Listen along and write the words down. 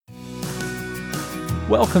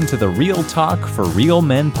Welcome to the Real Talk for Real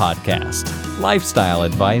Men podcast. Lifestyle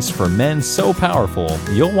advice for men so powerful,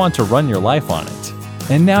 you'll want to run your life on it.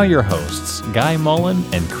 And now your hosts, Guy Mullen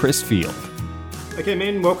and Chris Field. Okay,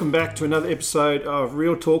 men, welcome back to another episode of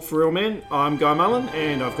Real Talk for Real Men. I'm Guy Mullen,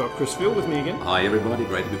 and I've got Chris Field with me again. Hi, everybody.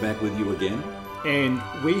 Great to be back with you again. And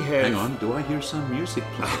we have... Hang on, do I hear some music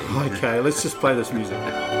playing? Okay, let's just play this music.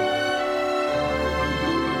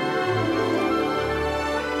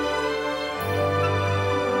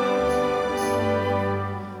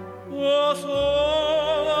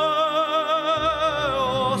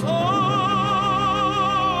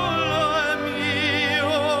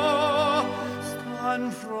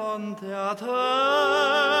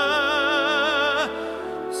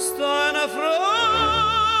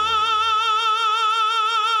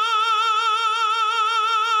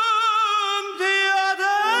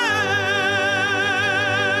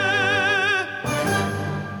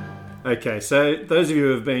 Okay, so those of you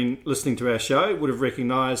who have been listening to our show would have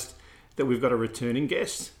recognised that we've got a returning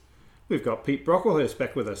guest. We've got Pete Brocklehurst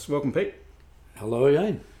back with us. Welcome, Pete. Hello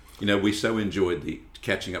again. You know, we so enjoyed the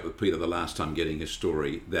catching up with Peter the last time, getting his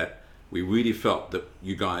story, that we really felt that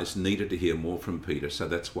you guys needed to hear more from Peter, so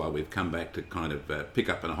that's why we've come back to kind of pick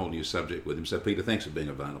up on a whole new subject with him. So, Peter, thanks for being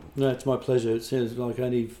available. No, it's my pleasure. It sounds like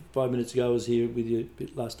only 5 minutes ago I was here with you a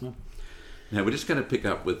bit last time. Now, we're just going to pick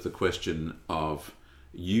up with the question of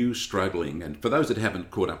you struggling, and for those that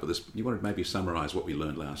haven't caught up with this, you want to maybe summarise what we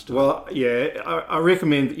learned last time? Well, yeah, I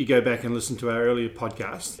recommend that you go back and listen to our earlier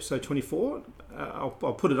podcast. So 24, I'll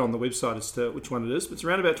put it on the website as to which one it is, but it's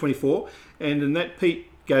around about 24, and in that Pete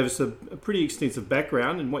gave us a pretty extensive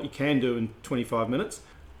background and what you can do in 25 minutes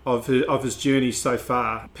of his journey so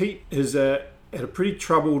far. Pete has had a pretty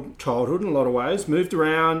troubled childhood in a lot of ways, moved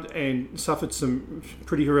around and suffered some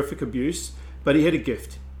pretty horrific abuse, but he had a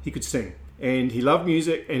gift. He could sing. And he loved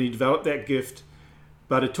music and he developed that gift,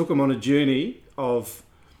 but it took him on a journey of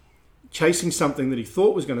chasing something that he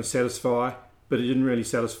thought was going to satisfy, but it didn't really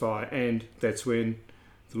satisfy. And that's when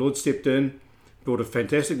the Lord stepped in, brought a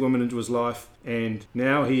fantastic woman into his life, and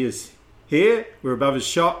now he is here. We're above his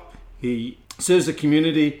shop. He serves the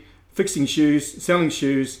community, fixing shoes, selling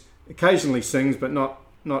shoes, occasionally sings, but not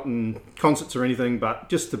in concerts or anything, but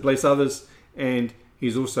just to bless others. And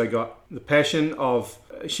he's also got the passion of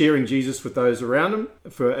sharing Jesus with those around him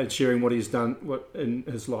and sharing what he's done in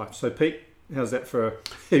his life. So, Pete, how's that for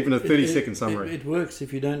even a 30-second summary? It works.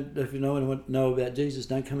 If you don't know about Jesus,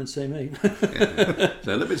 don't come and see me.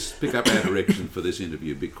 So let me just pick up our direction for this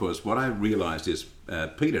interview, because what I realised is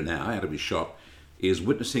Peter now, out of his shop, is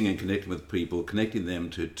witnessing and connecting with people, connecting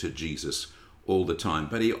them to Jesus all the time.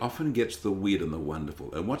 But he often gets the weird and the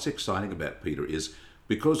wonderful. And what's exciting about Peter is,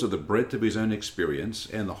 because of the breadth of his own experience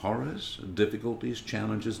and the horrors, difficulties,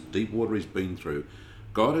 challenges, deep water he's been through,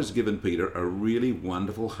 God has given Peter a really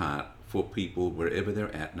wonderful heart for people wherever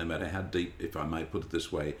they're at, no matter how deep, if I may put it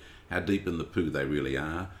this way, how deep in the poo they really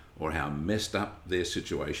are, or how messed up their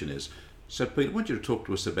situation is. So, Peter, I want you to talk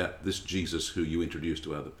to us about this Jesus who you introduced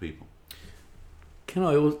to other people. Can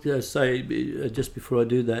I also say, just before I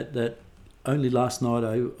do that only last night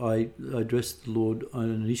I addressed the Lord on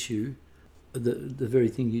an issue, the very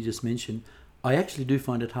thing you just mentioned. I actually do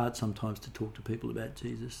find it hard sometimes to talk to people about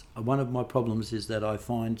Jesus. One of my problems is that I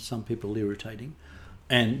find some people irritating,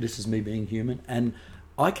 and this is me being human, and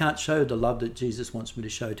I can't show the love that Jesus wants me to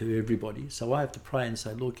show to everybody. So I have to pray and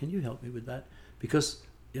say, Lord, can you help me with that? Because,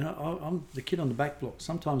 I'm the kid on the back block.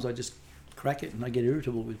 Sometimes I just crack it and I get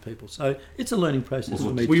irritable with people. So it's a learning process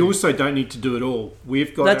for me. We also don't need to do it all.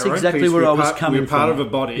 We've got That's our exactly own piece. where I was coming We're from. part of a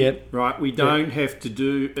body, Yep. right? We don't have to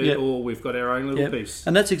do it Yep. all. We've got our own little Yep. piece.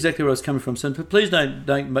 And that's exactly where I was coming from. So please don't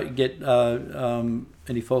get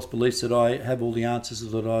any false beliefs that I have all the answers,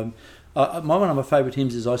 or that I'm... one of my favourite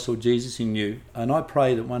hymns is I Saw Jesus in You, and I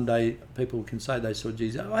pray that one day people can say they saw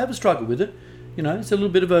Jesus. I have a struggle with it. It's a little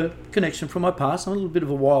bit of a connection from my past. I'm a little bit of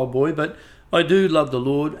a wild boy, but I do love the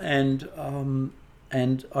Lord, and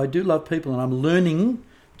I do love people, and I'm learning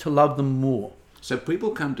to love them more. So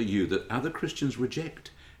people come to you that other Christians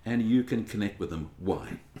reject, and you can connect with them.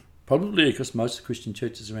 Why? Probably because most of the Christian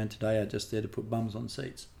churches around today are just there to put bums on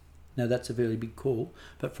seats. Now, that's a very big call,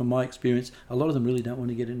 but from my experience, a lot of them really don't want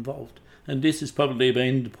to get involved. And this has probably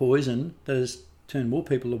been the poison that has turned more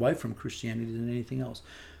people away from Christianity than anything else.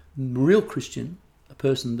 A real Christian, a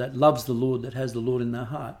person that loves the Lord, that has the Lord in their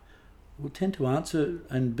heart, will tend to answer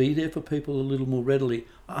and be there for people a little more readily.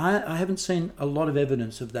 I haven't seen a lot of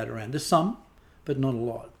evidence of that around. There's some, but not a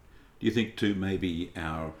lot. Do you think, too, maybe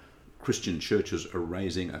our Christian churches are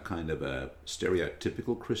raising a kind of a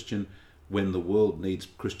stereotypical Christian when the world needs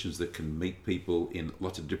Christians that can meet people in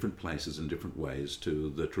lots of different places and different ways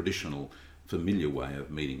to the traditional familiar way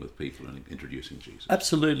of meeting with people and introducing Jesus.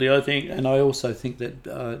 Absolutely, I think, and I also think that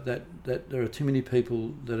that there are too many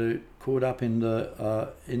people that are caught up in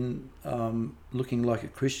looking like a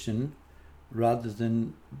Christian rather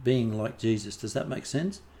than being like Jesus. Does that make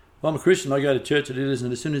sense? Well, I'm a Christian, I go to church, I do this,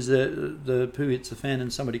 and as soon as the poo hits the fan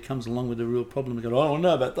and somebody comes along with a real problem, I go, I don't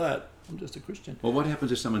know about that. I'm just a Christian. Well, what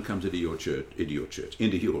happens if someone comes into your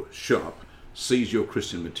shop, sees your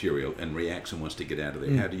Christian material and reacts and wants to get out of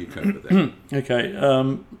there? How do you cope with that? Okay,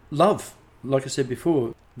 love. Like I said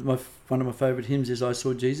before, one of my favourite hymns is I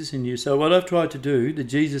Saw Jesus in You. So what I've tried to do, the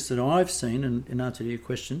Jesus that I've seen, and in answer to your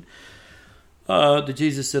question, the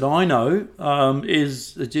Jesus that I know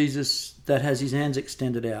is a Jesus that has his hands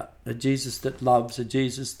extended out, a Jesus that loves, a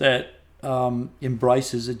Jesus that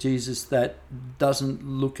embraces, a Jesus that doesn't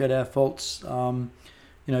look at our faults.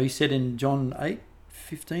 He said in John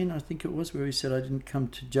 8:15, I think it was, where he said, I didn't come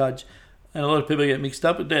to judge. And a lot of people get mixed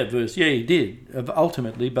up with that verse. Yeah, he did,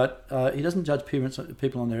 ultimately, but he doesn't judge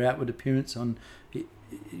people on their outward appearance.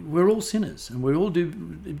 We're all sinners, and we all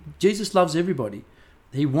do. Jesus loves everybody.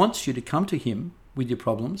 He wants you to come to him with your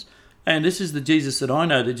problems. And this is the Jesus that I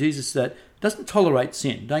know, the Jesus that doesn't tolerate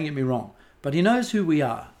sin, don't get me wrong, but he knows who we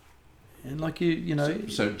are. And like you know...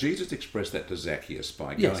 So Jesus expressed that to Zacchaeus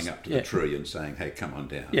by going up to the tree and saying, hey, come on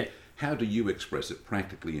down. Yeah. How do you express it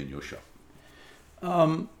practically in your shop?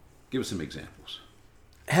 Give us some examples.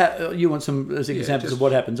 You want some examples of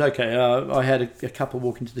what happens? Okay, I had a couple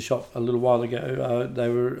walk into the shop a little while ago. They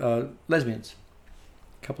were lesbians.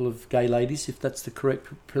 A couple of gay ladies, if that's the correct,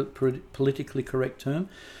 politically correct term.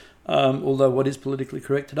 Although what is politically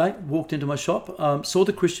correct today, walked into my shop, saw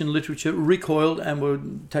the Christian literature, recoiled, and were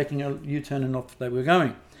taking a U-turn and off they were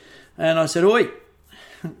going. And I said, oi,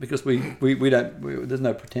 because we don't, there's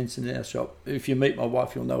no pretense in our shop. If you meet my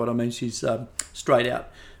wife, you'll know what I mean. She's straight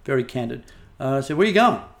out, very candid. I said, where are you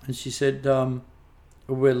going? And she said,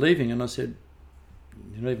 we're leaving. And I said,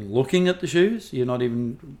 you're not even looking at the shoes? You're not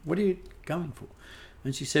even, what are you going for?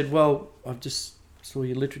 And she said, well, I've just saw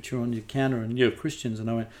your literature on your counter and you're Christians. And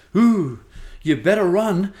I went, ooh, you better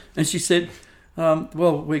run. And she said,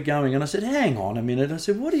 well, we're going. And I said, hang on a minute. I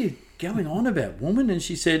said, what are you going on about, woman? And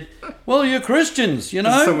she said, well, you're Christians, you know.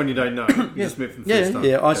 This is someone you don't know. You just met for the first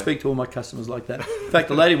time. I speak to all my customers like that. In fact,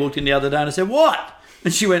 a lady walked in the other day and I said, what?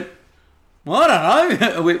 And she went, well, I don't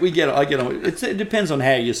know. we get it. I get on. It depends on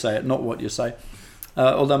how you say it, not what you say.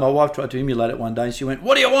 Although my wife tried to emulate it one day and she went,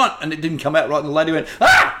 what do you want? And it didn't come out right. And the lady went,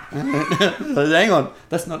 ah! I said, hang on.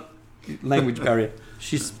 That's not language barrier.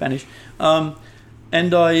 She's Spanish.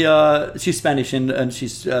 She's Spanish and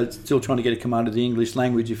she's still trying to get a command of the English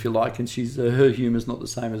language, if you like. And her humour's not the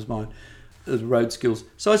same as mine, as road skills.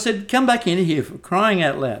 So I said, come back in here for crying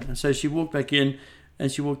out loud. And so she walked back in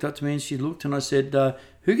and she walked up to me and she looked and I said,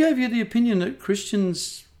 who gave you the opinion that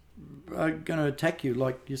Christians are going to attack you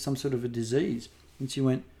like you're some sort of a disease? And she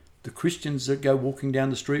went, the Christians that go walking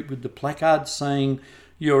down the street with the placards saying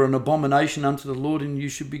you're an abomination unto the Lord and you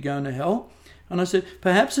should be going to hell. And I said,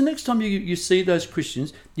 perhaps the next time you see those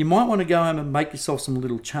Christians, you might want to go home and make yourself some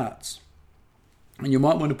little charts. And you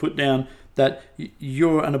might want to put down that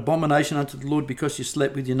you're an abomination unto the Lord because you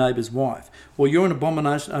slept with your neighbour's wife. Or you're an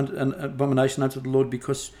abomination unto the Lord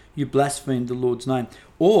because you blasphemed the Lord's name.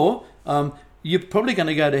 Or you're probably going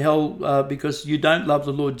to go to hell because you don't love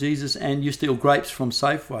the Lord Jesus and you steal grapes from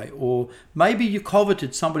Safeway. Or maybe you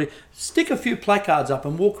coveted somebody. Stick a few placards up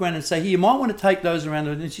and walk around and say, here, you might want to take those around.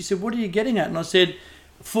 And she said, what are you getting at? And I said,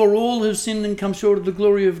 for all who've sinned and come short of the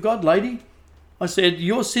glory of God, lady. I said,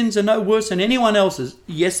 your sins are no worse than anyone else's.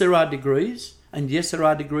 Yes, there are degrees. And yes, there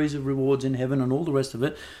are degrees of rewards in heaven and all the rest of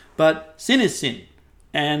it. But sin is sin.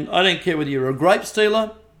 And I don't care whether you're a grape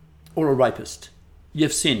stealer or a rapist.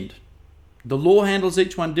 You've sinned. The law handles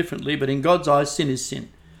each one differently, but in God's eyes, sin is sin.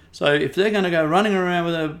 So if they're going to go running around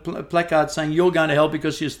with a placard saying you're going to hell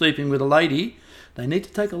because you're sleeping with a lady, they need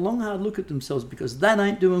to take a long, hard look at themselves because that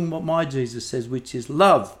ain't doing what my Jesus says, which is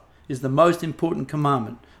love is the most important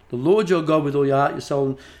commandment. The Lord your God with all your heart, your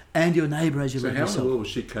soul, and your neighbour as you love yourself. So how in the world was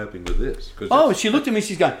she coping with this? She looked at me,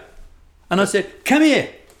 she's going, and I said, come here.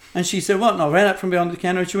 And she said, what? And I ran up from behind the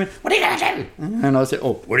counter and she went, what are you going to do? And I said,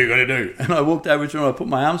 what are you going to do? And I walked over to her and I put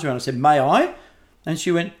my arms around her. I said, may I? And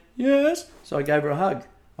she went, yes. So I gave her a hug.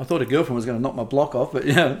 I thought a girlfriend was going to knock my block off, but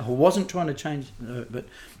I wasn't trying to change her. But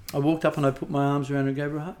I walked up and I put my arms around her and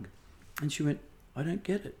gave her a hug. And she went, I don't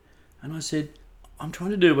get it. And I said, I'm trying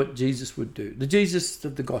to do what Jesus would do. The Jesus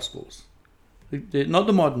of the Gospels. Not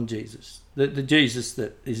the modern Jesus. The Jesus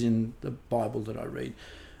that is in the Bible that I read.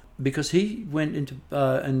 Because he went into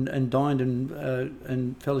and dined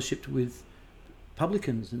and fellowshipped with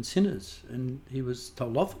publicans and sinners, and he was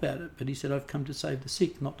told off about it. But he said, "I've come to save the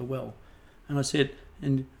sick, not the well." And I said,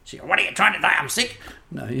 and she said, what are you trying to say? I'm sick.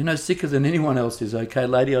 No, you're no sicker than anyone else is, okay,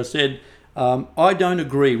 lady. I said, I don't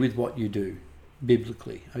agree with what you do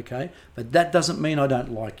biblically, okay? But that doesn't mean I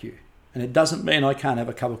don't like you. And it doesn't mean I can't have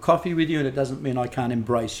a cup of coffee with you, and it doesn't mean I can't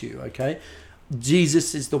embrace you, okay?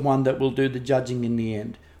 Jesus is the one that will do the judging in the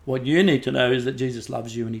end. What you need to know is that Jesus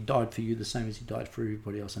loves you and he died for you the same as he died for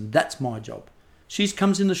everybody else. And that's my job. She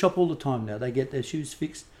comes in the shop all the time now. They get their shoes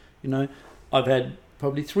fixed. You know, I've had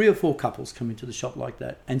probably 3 or 4 couples come into the shop like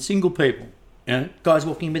that. And single people. You know, guys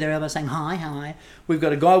walking in with their elbows saying, hi, hi. We've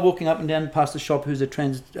got a guy walking up and down past the shop who's a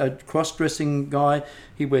cross-dressing guy.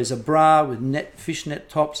 He wears a bra with fishnet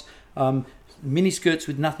tops, mini skirts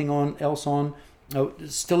with nothing else on,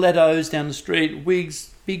 stilettos down the street,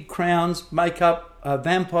 wigs, big crowns, makeup,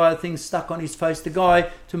 vampire things stuck on his face. The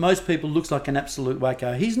guy, to most people, looks like an absolute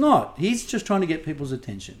wacko. He's not. He's just trying to get people's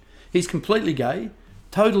attention. He's completely gay,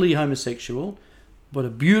 totally homosexual, but a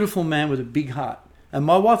beautiful man with a big heart. And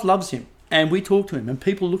my wife loves him. And we talk to him, and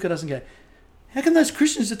people look at us and go, how come those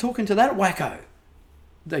Christians are talking to that wacko?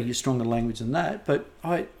 They use stronger language than that, but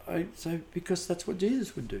I say because that's what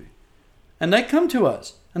Jesus would do. And they come to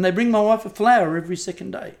us, and they bring my wife a flower every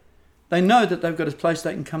second day. They know that they've got a place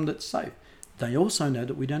they can come that's safe. They also know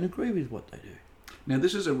that we don't agree with what they do. Now,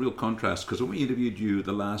 this is a real contrast, because when we interviewed you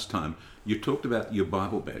the last time, you talked about your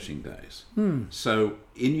Bible bashing days. So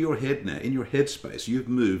in your head now, in your headspace, you've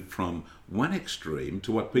moved from one extreme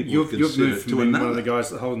to what people consider you've moved from to being another. one of the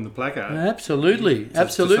guys that holding the placard. Absolutely.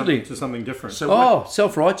 To something different. So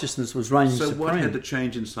self-righteousning was reigning So supreme. what had to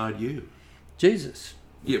change inside you? Jesus.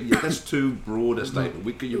 Yeah, that's too broad a statement.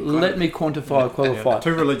 Let me qualify.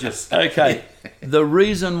 Too religious. Okay. The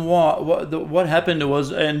reason why, what happened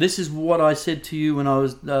was, and this is what I said to you when I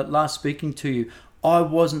was last speaking to you, I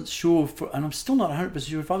wasn't sure, and I'm still not 100%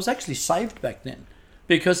 sure if I was actually saved back then.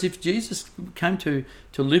 Because if Jesus came to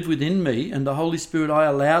live within me and the Holy Spirit, I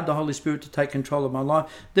allowed the Holy Spirit to take control of my life,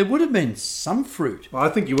 there would have been some fruit. Well, I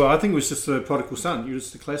think you were. I think it was just the prodigal son. You were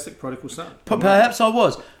just the classic prodigal son. Perhaps I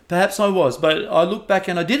was. But I look back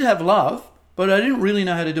and I did have love, but I didn't really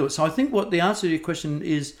know how to do it. So I think what the answer to your question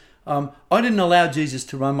is, I didn't allow Jesus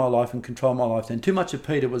to run my life and control my life then. Too much of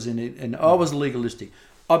Peter was in it, and I was legalistic.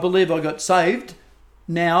 I believe I got saved.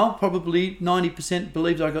 Now, probably 90%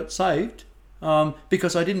 believes I got saved.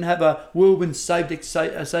 Because I didn't have a whirlwind saving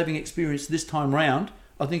experience this time round.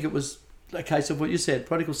 I think it was a case of what you said,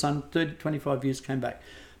 prodigal son, 30, 25 years came back.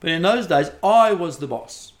 But in those days, I was the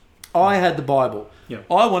boss. I had the Bible. Yeah.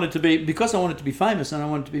 I wanted to be famous, and I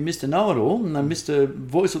wanted to be Mr. Know-It-All and Mr.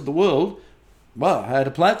 Voice of the World. Well, I had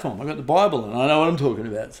a platform. I got the Bible, and I know what I'm talking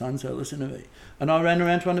about, son, so listen to me. And I ran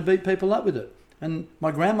around trying to beat people up with it. And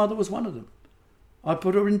my grandmother was one of them. I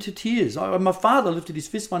put her into tears. My father lifted his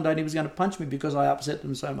fist one day and he was going to punch me because I upset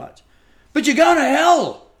them so much. But you're going to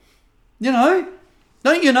hell! You know?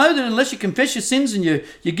 Don't you know that unless you confess your sins and you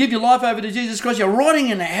give your life over to Jesus Christ, you're rotting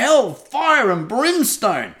in hell, fire and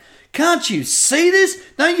brimstone. Can't you see this?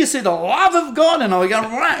 Don't you see the love of God? And I was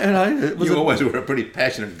going, You always were a pretty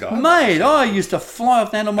passionate guy. Mate, I used to fly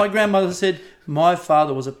off the handle. My grandmother said, my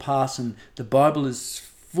father was a parson. The Bible is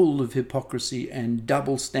full of hypocrisy and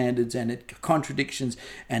double standards and contradictions,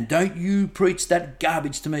 and don't you preach that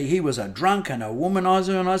garbage to me. He was a drunk and a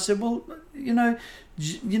womanizer. And I said, well, you know,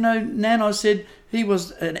 Nan, I said, he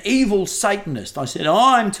was an evil Satanist. I said,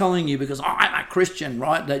 I'm telling you because I'm a Christian,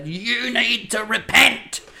 right, that you need to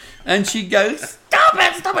repent. And she goes, stop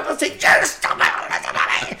it. I said, just stop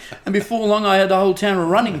it. And before long, I had the whole town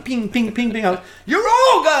running, ping, ping, ping, ping. You're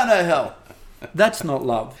all going to hell. That's not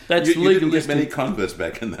love. That's legalistic. You didn't get many converts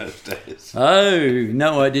back in those days. Oh,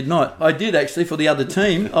 no, I did not. I did actually for the other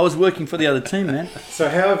team. I was working for the other team, man. So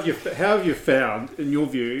how have you found, in your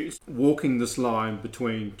view, walking this line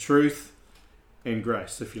between truth and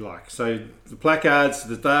grace, if you like? So the placards,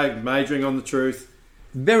 the day, majoring on the truth.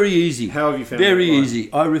 Very easy. How have you found Very that line?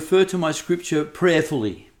 easy. I refer to my scripture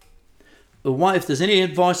prayerfully. If there's any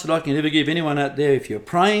advice that I can ever give anyone out there, if you're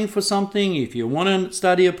praying for something, if you want to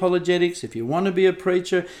study apologetics, if you want to be a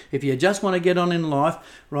preacher, if you just want to get on in life,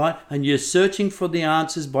 right, and you're searching for the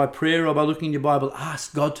answers by prayer or by looking in your Bible,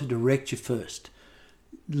 ask God to direct you first.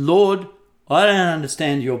 Lord, I don't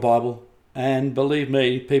understand your Bible. And believe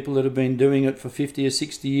me, people that have been doing it for 50 or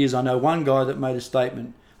 60 years, I know one guy that made a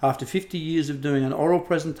statement after 50 years of doing an oral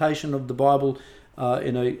presentation of the Bible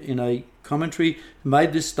in a commentary,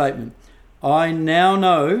 made this statement. I now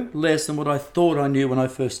know less than what I thought I knew when I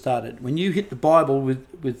first started. When you hit the Bible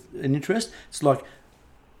with an interest, it's like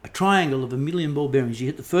a triangle of a million ball bearings. You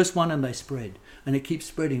hit the first one and they spread. And it keeps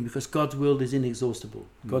spreading because God's word is inexhaustible.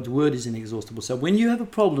 God's word is inexhaustible. So when you have a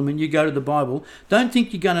problem and you go to the Bible, don't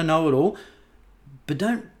think you're going to know it all, but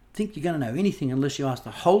don't think you're going to know anything unless you ask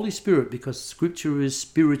the Holy Spirit, because Scripture is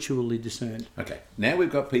spiritually discerned. Okay, now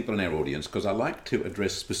we've got people in our audience, because I like to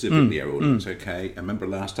address specifically our audience, okay? I remember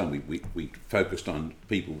last time we focused on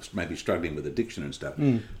people maybe struggling with addiction and stuff.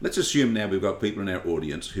 Let's assume now we've got people in our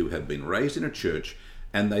audience who have been raised in a church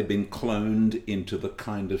and they've been cloned into the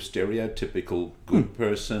kind of stereotypical good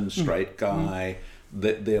person, straight guy,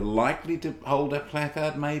 that they're likely to hold a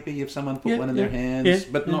placard maybe if someone put one in their hands,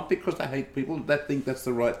 but not because they hate people. They think that's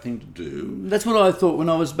the right thing to do. That's what I thought when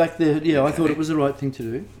I was back there. Yeah, okay. I thought it was the right thing to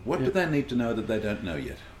do. What do they need to know that they don't know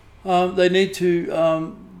yet? They need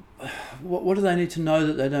to... what do they need to know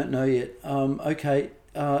that they don't know yet?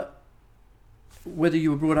 Whether you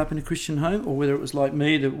were brought up in a Christian home or whether it was like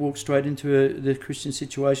me that walked straight into the Christian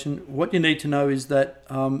situation, what you need to know is that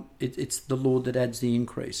it's the Lord that adds the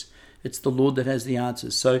increase. It's the Lord that has the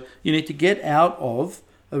answers. So you need to get out of...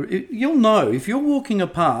 You'll know if you're walking a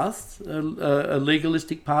path, a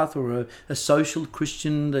legalistic path, or a social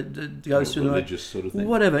Christian that goes through religious sort of thing.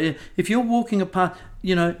 Whatever. Yeah. If you're walking a path,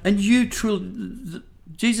 and you truly...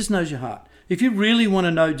 Jesus knows your heart. If you really want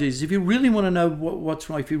to know Jesus, if you really want to know what's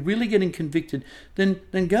right, if you're really getting convicted, then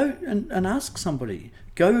go and ask somebody.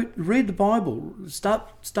 Go read the Bible. Start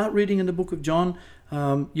reading in the book of John.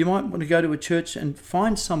 You might want to go to a church and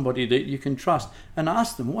find somebody that you can trust and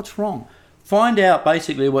ask them what's wrong. Find out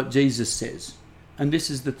basically what Jesus says. And this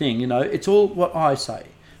is the thing, it's all what I say.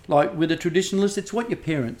 Like with a traditionalist, it's what your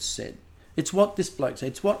parents said. It's what this bloke said.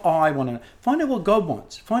 It's what I want to know. Find out what God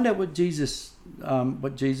wants. Find out what Jesus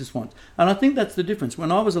wants. And I think that's the difference.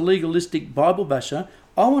 When I was a legalistic Bible basher,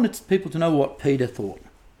 I wanted people to know what Peter thought.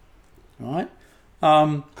 Right?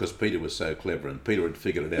 Because Peter was so clever and Peter had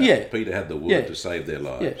figured it out. Yeah. Peter had the word to save their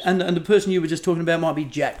lives. Yeah. And the person you were just talking about might be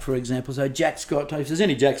Jack, for example. So Jack's got... If there's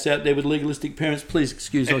any Jacks out there with legalistic parents, please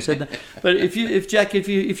excuse I said that. But if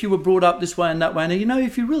you were brought up this way and that way, and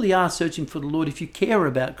if you really are searching for the Lord, if you care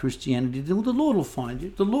about Christianity, then the Lord will find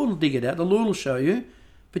you. The Lord will dig it out. The Lord will show you.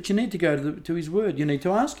 But you need to go to His Word. You need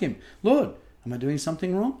to ask Him, Lord, am I doing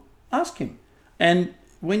something wrong? Ask Him. And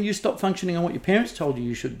when you stop functioning on what your parents told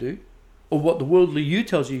you should do, or what the worldly you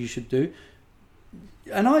tells you should do,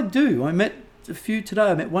 and I do. I met a few today.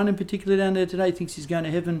 I met one in particular down there today. Thinks he's going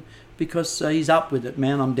to heaven because he's up with it.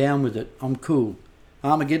 Man, I'm down with it. I'm cool.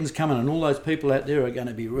 Armageddon's coming, and all those people out there are going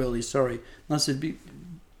to be really sorry. And I said,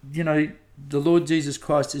 the Lord Jesus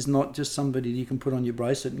Christ is not just somebody you can put on your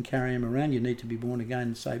bracelet and carry him around. You need to be born again.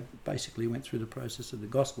 And so basically went through the process of the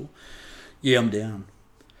gospel. Yeah, I'm down.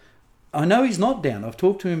 I know he's not down. I've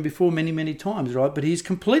talked to him before many, many times, right? But he's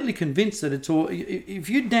completely convinced that it's all... If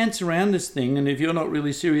you dance around this thing and if you're not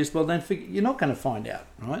really serious, well, then you're not going to find out,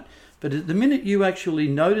 right? But at the minute you actually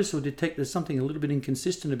notice or detect there's something a little bit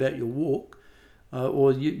inconsistent about your walk,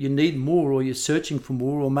 or you need more, or you're searching for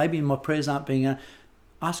more, or maybe my prayers aren't being...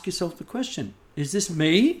 ask yourself the question, is this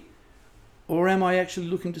me? Or am I actually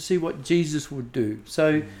looking to see what Jesus would do?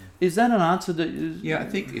 So is that an answer that... Yeah, I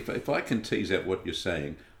think if I can tease out what you're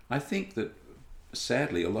saying... I think that,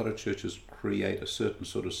 sadly, a lot of churches create a certain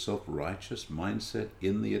sort of self-righteous mindset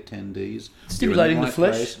in the attendees. Stimulating the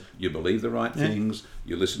flesh. Place, you believe the right things,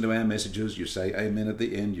 you listen to our messages, you say amen at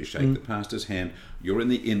the end, you shake the pastor's hand, you're in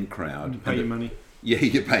the in crowd. You pay your money. Yeah,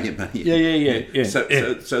 you pay your money. Yeah.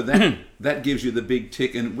 So that gives you the big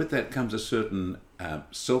tick, and with that comes a certain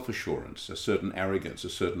self-assurance, a certain arrogance, a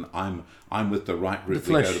certain I'm with the right group.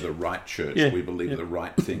 We go to the right church. We believe the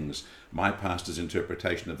right things. My pastor's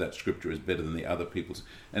interpretation of that scripture is better than the other people's,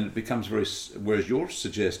 and it becomes whereas you're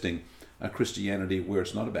suggesting a Christianity where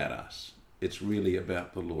it's not about us. It's really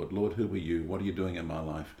about the Lord. Lord, who are you? What are you doing in my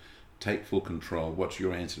life? Take full control. What's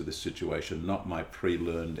your answer to this situation? Not my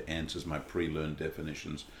pre-learned answers, my pre-learned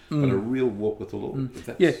definitions, but a real walk with the Lord.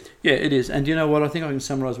 Yeah, it is. And you know what? I think I can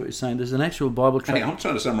summarise what you're saying. There's an actual Bible tract. Hey, I'm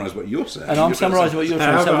trying to summarise what you're saying. And I'm summarising what you're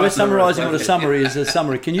saying. So we're summarising what a summary is. A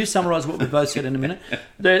summary. Can you summarise what we both said in a minute?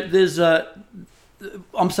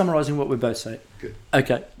 I'm summarising what we both say. Good.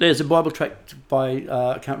 Okay. There's a Bible tract by,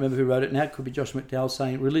 I can't remember who wrote it now. It could be Josh McDowell,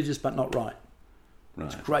 saying religious but not right.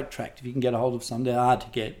 It's a great tract. If you can get a hold of some, they're hard to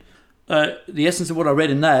get. The essence of what I read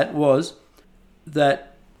in that was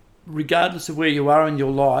that regardless of where you are in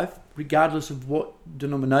your life, regardless of what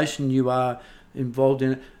denomination you are involved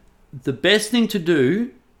in, the best thing to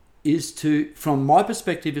do is to, from my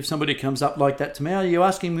perspective, if somebody comes up like that to me, are you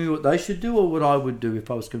asking me what they should do or what I would do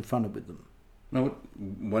if I was confronted with them? No,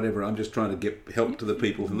 whatever. I'm just trying to get help to the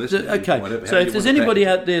people who listen. Okay. So if there's anybody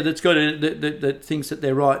out there that's got that thinks that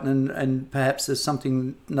they're right and perhaps there's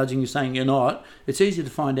something nudging you saying you're not, it's easy to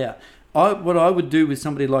find out. what I would do with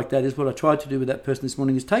somebody like that is what I tried to do with that person this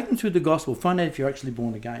morning is take them through the gospel, find out if you're actually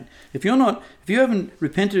born again. If you haven't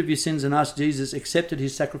repented of your sins and asked Jesus, accepted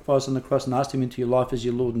his sacrifice on the cross and asked him into your life as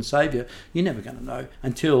your Lord and Saviour, you're never going to know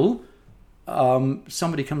until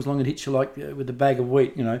somebody comes along and hits you like with a bag of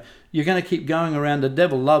wheat. You're going to keep going around. The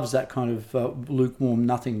devil loves that kind of lukewarm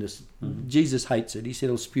nothingness. Mm-hmm. Jesus hates it. He said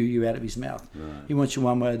he'll spew you out of his mouth. Right. He wants you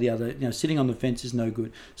one way or the other. Sitting on the fence is no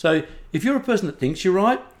good. So if you're a person that thinks you're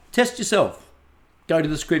right, test yourself. Go to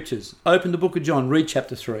the scriptures. Open the book of John. Read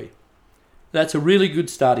chapter 3. That's a really good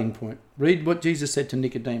starting point. Read what Jesus said to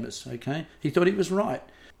Nicodemus. Okay, he thought he was right.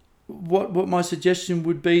 What my suggestion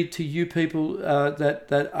would be to you people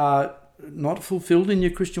that are not fulfilled in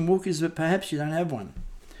your Christian walk is that perhaps you don't have one.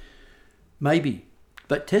 Maybe,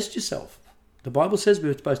 but test yourself. The Bible says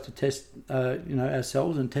we're supposed to test,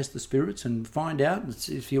 ourselves and test the spirits and find out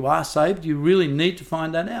if you are saved. You really need to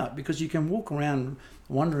find that out, because you can walk around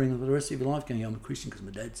wondering for the rest of your life, going, "I'm a Christian because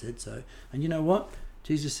my dad said so." And you know what?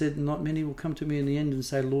 Jesus said, "Not many will come to me in the end and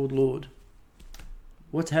say, 'Lord, Lord.'"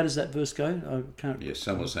 How does that verse go? I can't. Yes,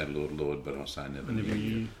 some will say, "Lord, Lord," but I'll say, "Never knew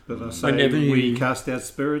you." But I say, we cast out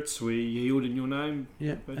spirits, we healed in your name.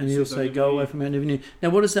 Yeah, and he'll say, "Go away from me, I never knew." Now,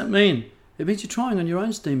 what does that mean? It means you're trying on your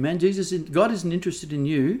own steam, man. God isn't interested in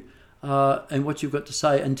you and what you've got to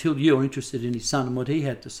say until you're interested in his son and what he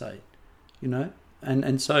had to say,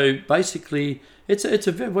 And so basically,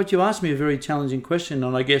 what you asked me a very challenging question,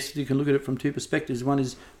 and I guess you can look at it from two perspectives. One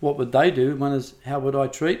is, what would they do? One is, how would I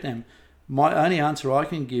treat them? My only answer I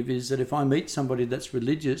can give is that if I meet somebody that's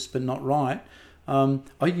religious but not right, I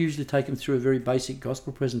usually take them through a very basic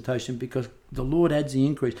gospel presentation, because the Lord adds the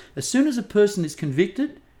increase. As soon as a person is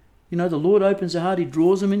convicted, the Lord opens their heart, he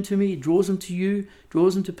draws them into me, he draws them to you,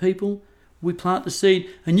 draws them to people. We plant the seed,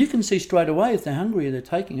 and you can see straight away if they're hungry and they're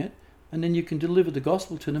taking it, and then you can deliver the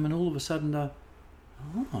gospel to them, and all of a sudden they're,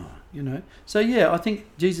 So yeah, I think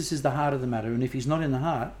Jesus is the heart of the matter, and if he's not in the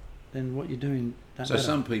heart, then what you're doing don't matter.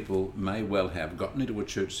 Some people may well have gotten into a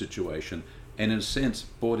church situation and in a sense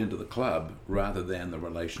bought into the club rather than the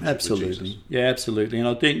relationship with Jesus. Yeah, absolutely. And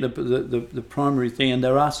I think the primary thing, and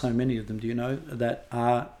there are so many of them, that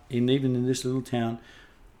are, even in this little town,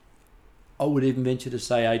 I would even venture to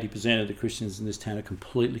say 80% of the Christians in this town are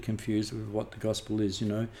completely confused with what the gospel is,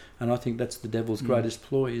 And I think that's the devil's greatest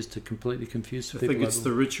ploy, is to completely confuse people. I think it's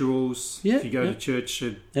the rituals. Yeah, if you go to church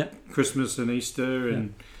at Christmas and Easter,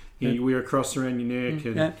 and you wear a cross around your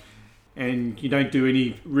neck, and you don't do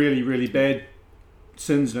any really, really bad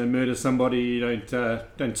sins. You don't murder somebody. You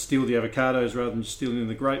don't steal the avocados rather than stealing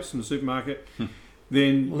the grapes from the supermarket.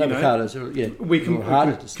 Then avocados we can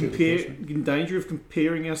compare, in danger of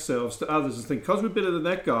comparing ourselves to others and think, because we're better than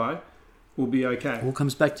that guy, we'll be okay. It all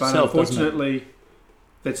comes back to but self. Unfortunately,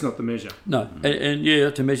 that's not the measure. No, and you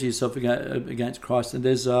have to measure yourself against Christ. And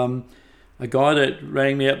there's a guy that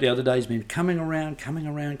rang me up the other day. He's been coming around,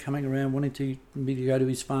 wanting me to go to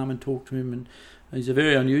his farm and talk to him. And he's a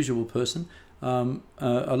very unusual person.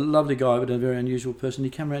 A lovely guy, but a very unusual person. He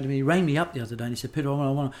came around to me. He rang me up the other day and he said, "Peter, I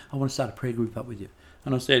want to start a prayer group up with you."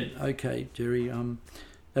 And I said, "Okay, Jerry,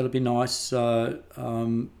 that'll be nice, but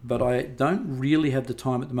I don't really have the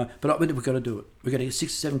time at the moment. But we've got to do it. We've got to get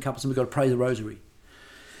 6 or 7 couples and we've got to pray the rosary."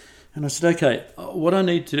 And I said, "Okay, what I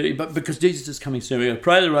need to do," but because Jesus is coming soon, we've got to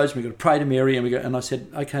pray the rosary, we've got to pray to Mary, and I said,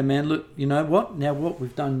 "Okay, man, look, you know what? Now what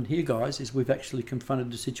we've done here, guys, is we've actually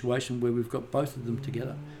confronted a situation where we've got both of them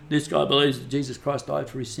together. This guy believes that Jesus Christ died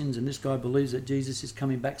for his sins, and this guy believes that Jesus is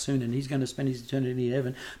coming back soon, and he's going to spend his eternity in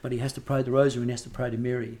heaven, but he has to pray the rosary, and he has to pray to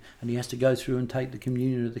Mary, and he has to go through and take the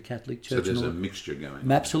communion of the Catholic Church." So there's a mixture going on.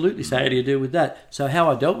 Absolutely. So how do you deal with that? So how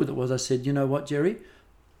I dealt with it was, I said, "You know what, Jerry?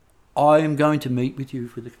 I am going to meet with you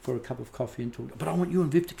for a cup of coffee and talk. But I want you and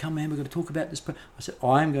Viv to come, man. We're going to talk about this." I said,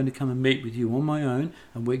 "I am going to come and meet with you on my own,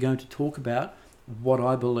 and we're going to talk about what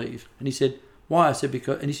I believe." And he said, "Why?" I said,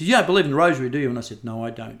 "Because..." And he said, "You don't believe in the rosary, do you?" And I said, "No,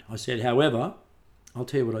 I don't." I said, "However, I'll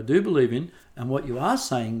tell you what I do believe in, and what you are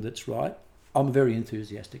saying that's right, I'm very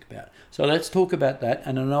enthusiastic about. So let's talk about that,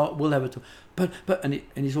 and I know we'll have a talk." And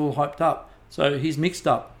he's all hyped up. So he's mixed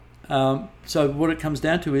up. So what it comes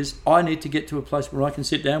down to is, I need to get to a place where I can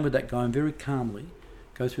sit down with that guy and very calmly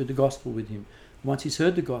go through the gospel with him. Once he's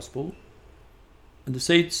heard the gospel and the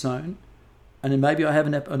seed's sown, and then maybe I have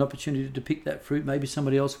an opportunity to pick that fruit, maybe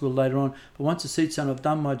somebody else will later on. But once the seed's sown, I've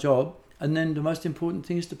done my job, and then the most important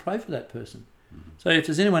thing is to pray for that person. Mm-hmm. So if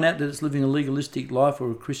there's anyone out there that's living a legalistic life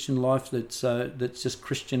or a Christian life that's just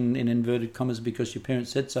Christian in inverted commas because your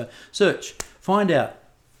parents said so, search, find out.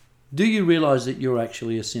 Do you realise that you're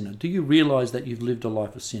actually a sinner? Do you realise that you've lived a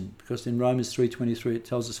life of sin? Because in Romans 3:23 it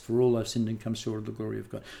tells us, for all have sinned and come short of the glory of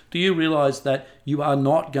God. Do you realise that you are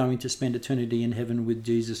not going to spend eternity in heaven with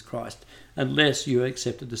Jesus Christ unless you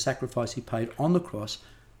accepted the sacrifice he paid on the cross?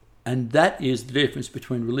 And that is the difference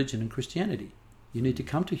between religion and Christianity. You need to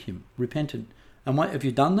come to him, repentant. And have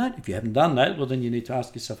you done that? If you haven't done that, well, then you need to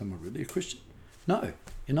ask yourself, am I really a Christian? No,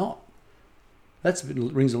 you're not. That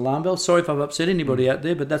rings alarm bells. Sorry if I've upset anybody out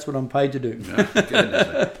there, but that's what I'm paid to do. No,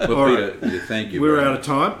 goodness. Well, All Peter, thank you. We're very out much. of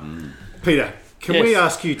time. Peter, can we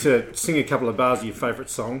ask you to sing a couple of bars of your favourite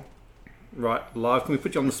song, right, live? Can we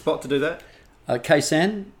put you on the spot to do that?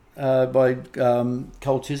 K-San by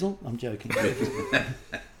Cold Chisel. I'm joking.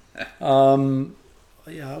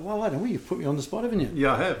 Yeah, well, why don't we? You've put me on the spot, haven't you?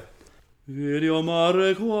 Yeah, I have. Vedi o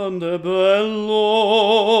mare quando è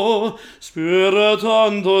bello, spira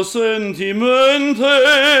tanto sentimento,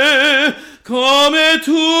 come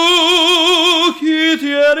tu chi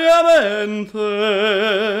tieni a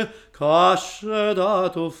mente, casce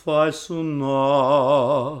dato fai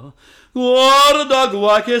suonare. Guarda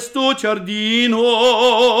qua che sto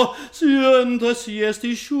giardino, sente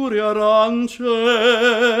sti sciuri arance,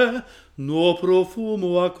 no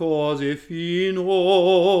profumo a cose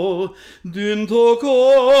fino, d'into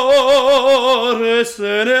cuore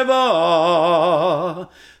se ne va,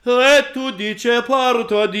 e tu dice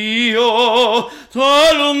parto a Dio,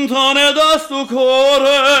 ta lontane da sto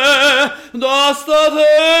cuore, da sta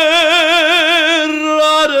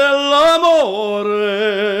terra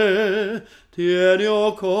dell'amore, tieni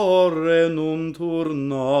o corre non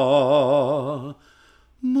torna.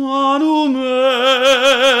 Ma non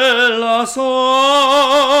me la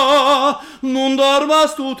sa, non dorma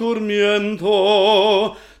sto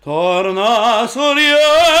tormento, torna sorriento,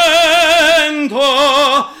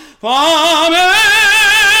 fame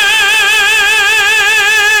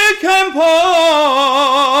che un po'.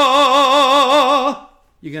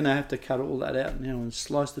 You're going to have to cut all that out now and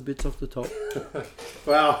slice the bits off the top.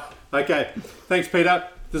 Wow. Okay. Thanks, Peter.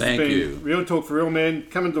 This Thank has been you. Real Talk for Real Men.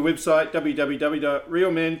 Come to the website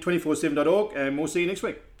www.realmen247.org, and we'll see you next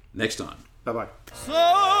week. Next time. Bye-bye. Santa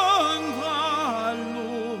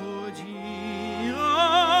Lucia,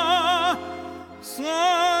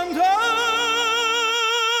 Santa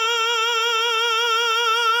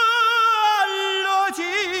Lucia.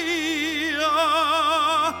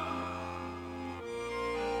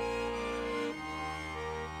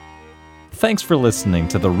 Thanks for listening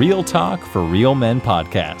to the Real Talk for Real Men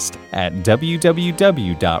podcast at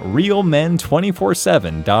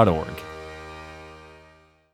www.realmen247.org.